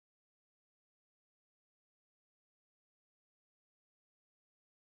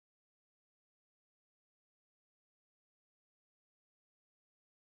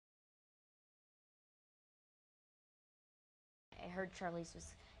heard Charlize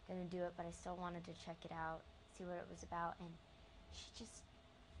was going to do it, but I still wanted to check it out, see what it was about, and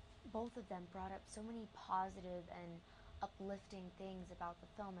both of them brought up so many positive and uplifting things about the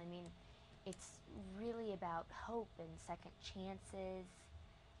film. I mean, it's really about hope and second chances,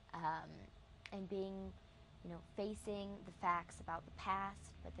 and being, facing the facts about the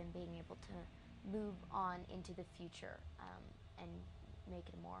past, but then being able to move on into the future, and make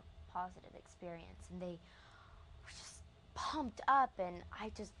it a more positive experience. And they were just pumped up, and I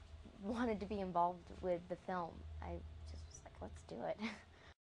just wanted to be involved with the film. I just was like, let's do it.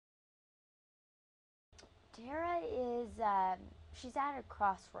 Tara is, she's at a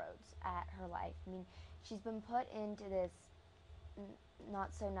crossroads at her life. I mean, she's been put into this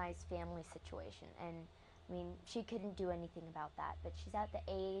not so nice family situation, and I mean, she couldn't do anything about that, but she's at the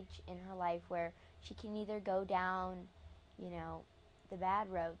age in her life where she can either go down, the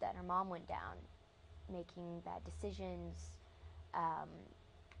bad road that her mom went down, making bad decisions,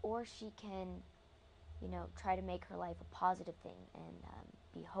 or she can, try to make her life a positive thing and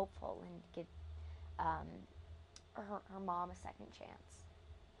be hopeful and give her mom a second chance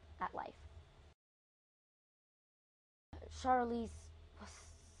at life. Charlize was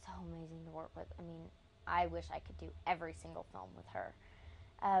so amazing to work with. I mean, I wish I could do every single film with her.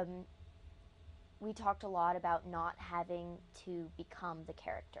 We talked a lot about not having to become the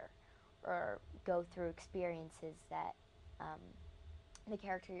character or go through experiences that the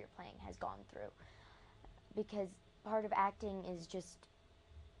character you're playing has gone through. Because part of acting is just,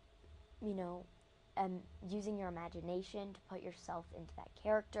 using your imagination to put yourself into that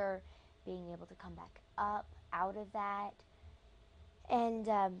character, being able to come back up out of that. And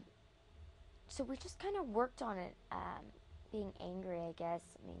so we just kind of worked on it, being angry, I guess.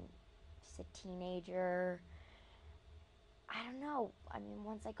 I mean, she's a teenager. I don't know. I mean,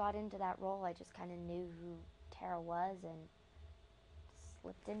 once I got into that role, I just kind of knew who Tara was and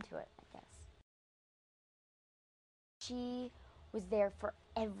slipped into it, I guess. She was there for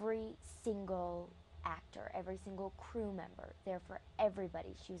every single actor, every single crew member, there for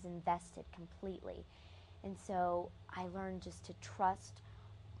everybody. She was invested completely. And so I learned just to trust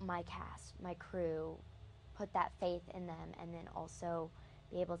my cast, my crew, put that faith in them, and then also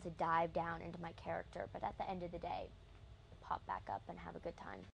be able to dive down into my character. But at the end of the day, pop back up and have a good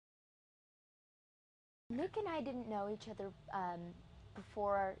time. Nick and I didn't know each other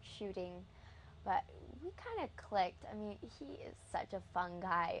before shooting, but we kind of clicked. I mean, he is such a fun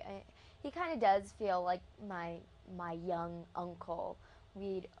guy. He kind of does feel like my young uncle.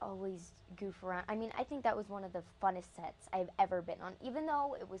 We'd always goof around. I mean, I think that was one of the funnest sets I've ever been on. Even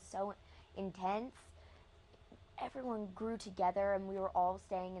though it was so intense, everyone grew together and we were all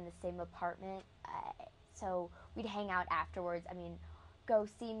staying in the same apartment. So we'd hang out afterwards. I mean, go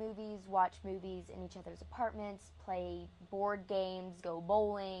see movies, watch movies in each other's apartments, play board games, go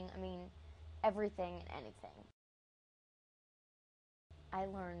bowling. I mean, everything and anything. I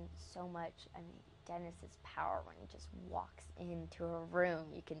learned so much. I mean, Dennis's power when he just walks into a room.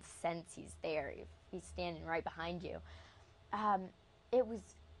 You can sense he's there if he's standing right behind you.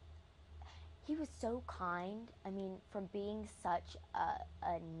 He was so kind. I mean, from being such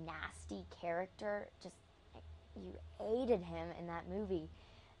a nasty character, just you hated him in that movie.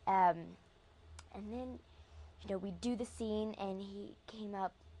 And then, we'd do the scene and he came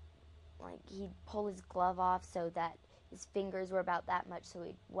up, like he'd pull his glove off so that his fingers were about that much, so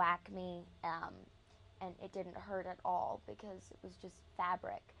he'd whack me, and it didn't hurt at all because it was just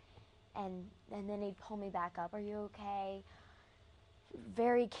fabric. And then he'd pull me back up. Are you okay?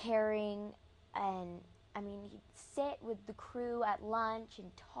 Very caring, and I mean, he'd sit with the crew at lunch and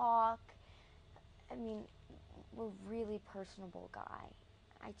talk. I mean, a really personable guy.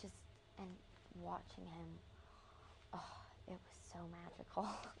 And watching him, oh, it was so magical.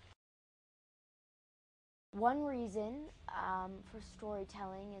 One reason for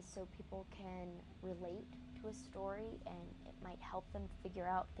storytelling is so people can relate to a story and it might help them figure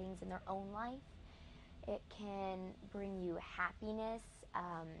out things in their own life. It can bring you happiness,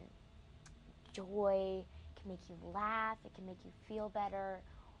 joy, it can make you laugh, it can make you feel better,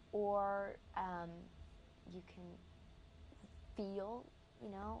 or you can feel,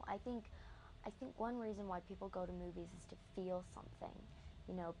 I think one reason why people go to movies is to feel something,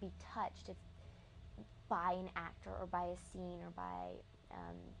 be touched by an actor or by a scene or by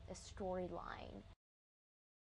a storyline.